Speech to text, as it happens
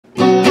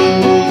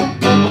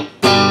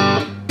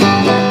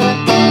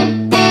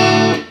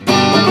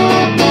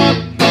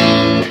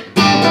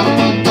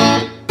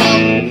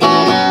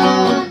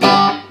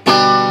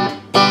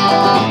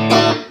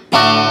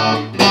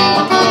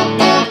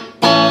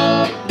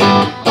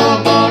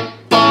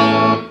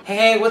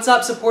what's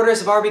up,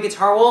 supporters of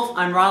RBGuitarWolf?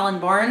 I'm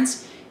Rylan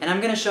Barnes, and I'm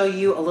going to show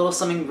you a little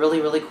something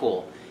really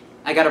cool.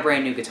 I got a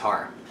brand new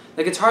guitar.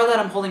 The guitar that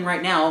I'm holding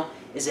right now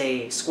is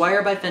a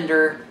Squier by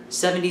Fender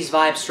 70s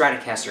Vibe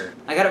Stratocaster.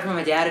 I got it from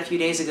my dad a few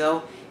days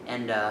ago,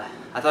 and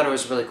I thought it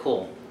was really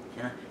cool.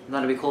 You know, I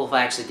thought it'd be cool if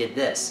I actually did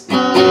this.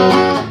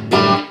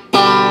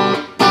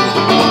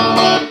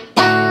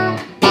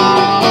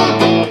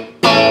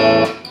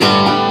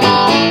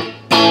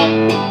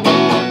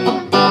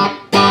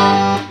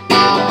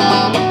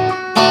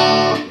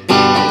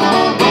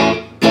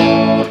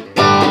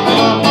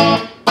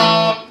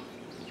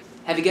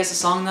 Have you guessed the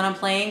song that I'm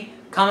playing?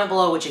 Comment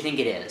below what you think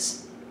it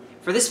is.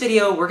 For this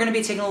video, we're going to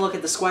be taking a look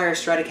at the Squier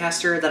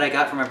Stratocaster that I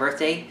got for my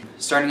birthday,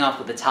 starting off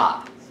with the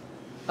top.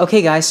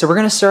 Okay guys, so we're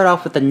going to start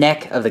off with the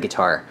neck of the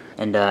guitar.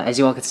 And as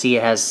you all can see,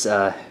 it has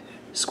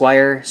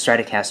Squier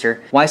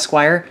Stratocaster. Why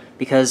Squier?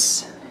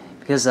 Because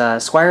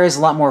Squier is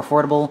a lot more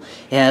affordable.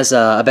 It has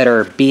a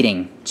better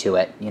beating to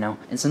it, you know?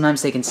 And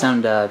sometimes they can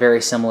sound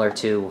very similar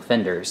to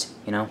Fenders,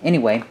 you know?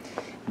 Anyway,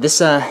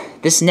 this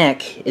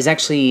neck is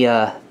actually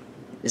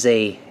is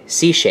a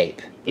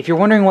C-shape. If you're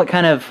wondering what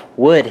kind of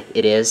wood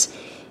it is,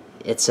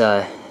 it's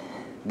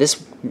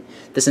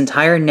this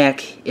entire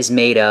neck is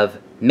made of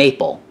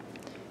maple.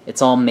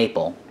 It's all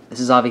maple. This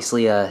is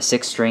obviously a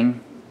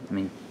 6-string. I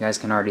mean, you guys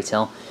can already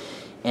tell.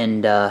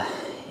 And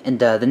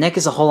the neck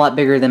is a whole lot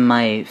bigger than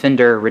my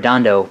Fender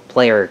Redondo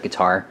player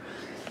guitar.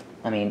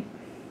 I mean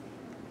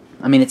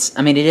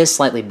it is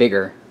slightly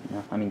bigger. You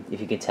know, I mean,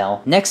 if you could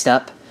tell. Next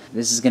up,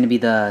 this is going to be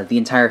the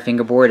entire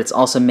fingerboard. It's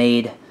also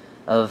made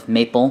of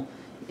maple.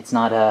 It's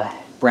not a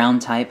brown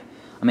type.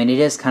 I mean, it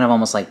is kind of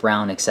almost like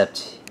brown,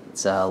 except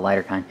it's a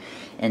lighter kind.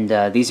 And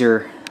these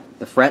are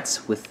the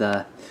frets with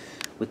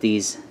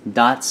these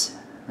dots,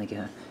 like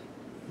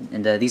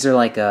and these are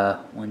like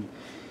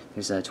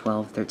there's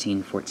 12,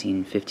 13,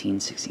 14, 15,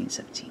 16,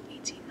 17,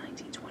 18,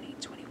 19, 20,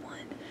 21.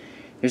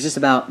 There's just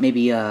about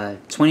maybe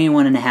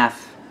 21 and a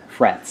half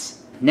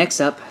frets. Next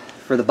up,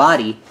 for the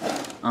body,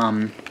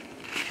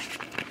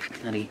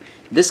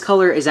 this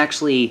color is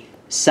actually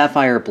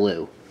sapphire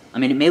blue. I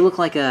mean, it may look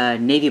like a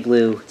navy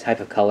blue type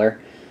of color,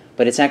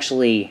 but it's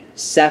actually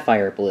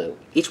sapphire blue.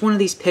 Each one of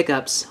these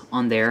pickups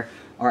on there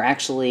are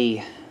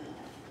actually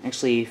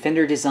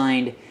Fender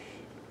designed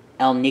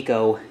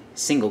Alnico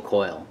single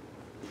coil.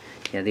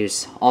 Yeah,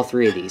 there's all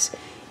 3 of these.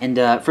 And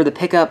for the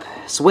pickup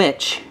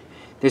switch,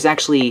 there's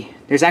actually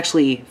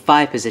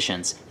 5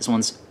 positions. This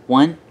one's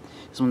 1,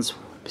 this one's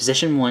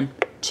position 1,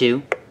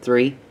 2,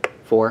 3,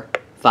 4,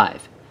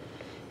 5.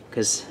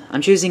 Because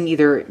I'm choosing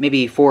either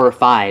maybe 4 or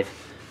 5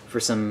 for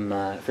some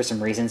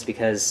reasons,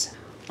 because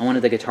I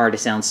wanted the guitar to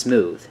sound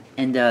smooth.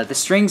 And the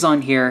strings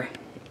on here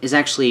is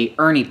actually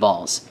Ernie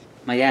balls.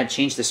 My dad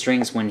changed the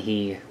strings when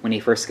he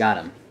first got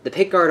them. The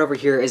pick guard over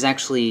here is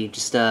actually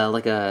just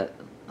like a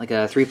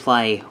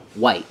 3-ply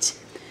white.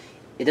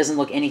 It doesn't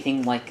look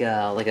anything like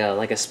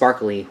a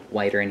sparkly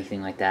white or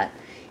anything like that.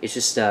 It's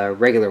just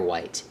regular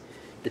white.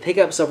 The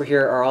pickups over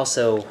here are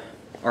also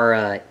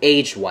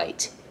aged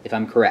white, if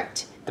I'm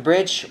correct. The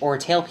bridge or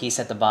tailpiece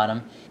at the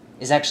bottom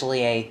is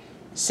actually a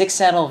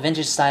 6-saddle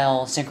vintage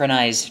style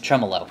synchronized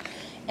tremolo,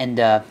 and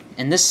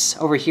this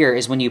over here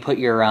is when you put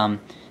your the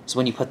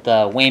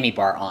whammy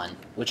bar on,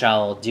 which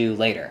I'll do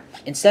later.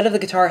 Instead of the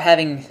guitar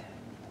having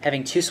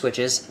 2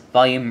 switches,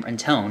 volume and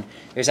tone,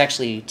 there's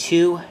actually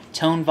 2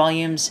 tone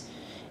volumes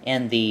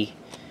and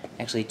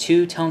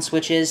 2 tone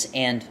switches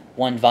and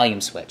 1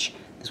 volume switch.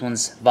 This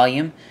one's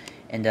volume,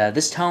 and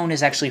this tone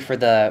is actually for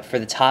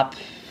the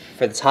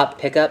top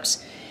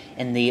pickups,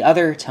 and the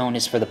other tone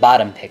is for the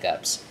bottom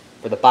pickups,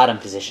 for the bottom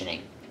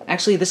positioning.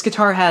 Actually, this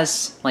guitar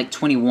has like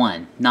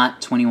 21,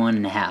 not 21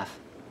 and a half.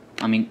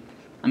 I mean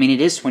it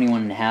is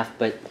 21 and a half,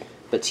 but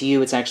to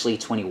you it's actually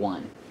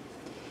 21.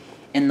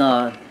 And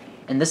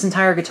this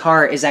entire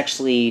guitar is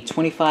actually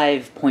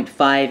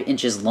 25.5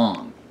 inches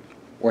long,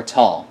 or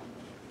tall.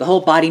 The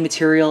whole body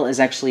material is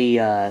actually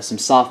some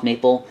soft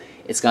maple.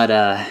 It's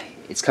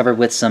covered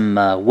with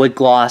some wood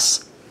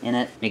gloss in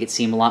it, make it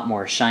seem a lot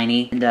more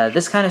shiny. And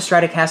this kind of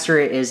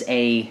Stratocaster is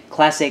a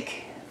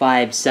classic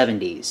Vibe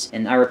 70s.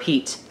 And I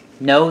repeat,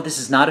 no, this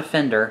is not a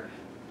Fender.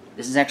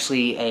 This is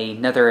actually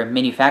another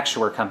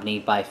manufacturer company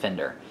by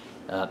Fender,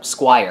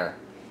 Squier,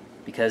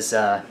 because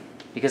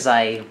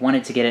I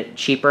wanted to get it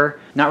cheaper.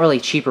 Not really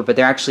cheaper, but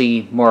they're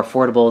actually more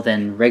affordable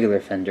than regular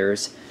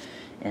Fenders.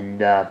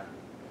 And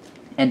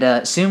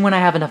soon, when I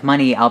have enough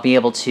money, I'll be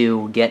able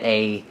to get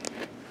an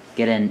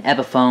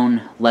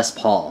Epiphone Les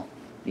Paul,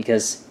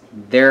 because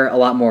they're a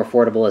lot more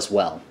affordable as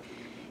well.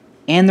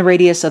 And the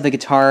radius of the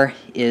guitar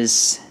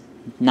is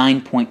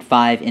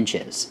 9.5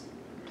 inches.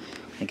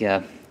 Like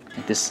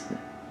this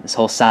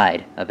whole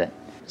side of it.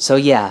 So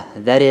yeah,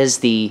 that is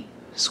the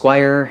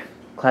Squier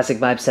Classic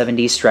Vibe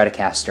 70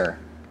 Stratocaster.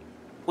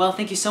 Well,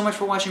 thank you so much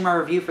for watching my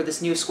review for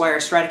this new Squier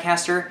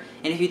Stratocaster,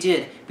 and if you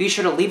did, be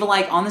sure to leave a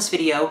like on this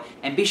video,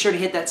 and be sure to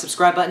hit that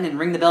subscribe button and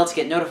ring the bell to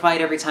get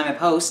notified every time I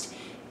post.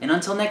 And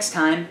until next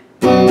time...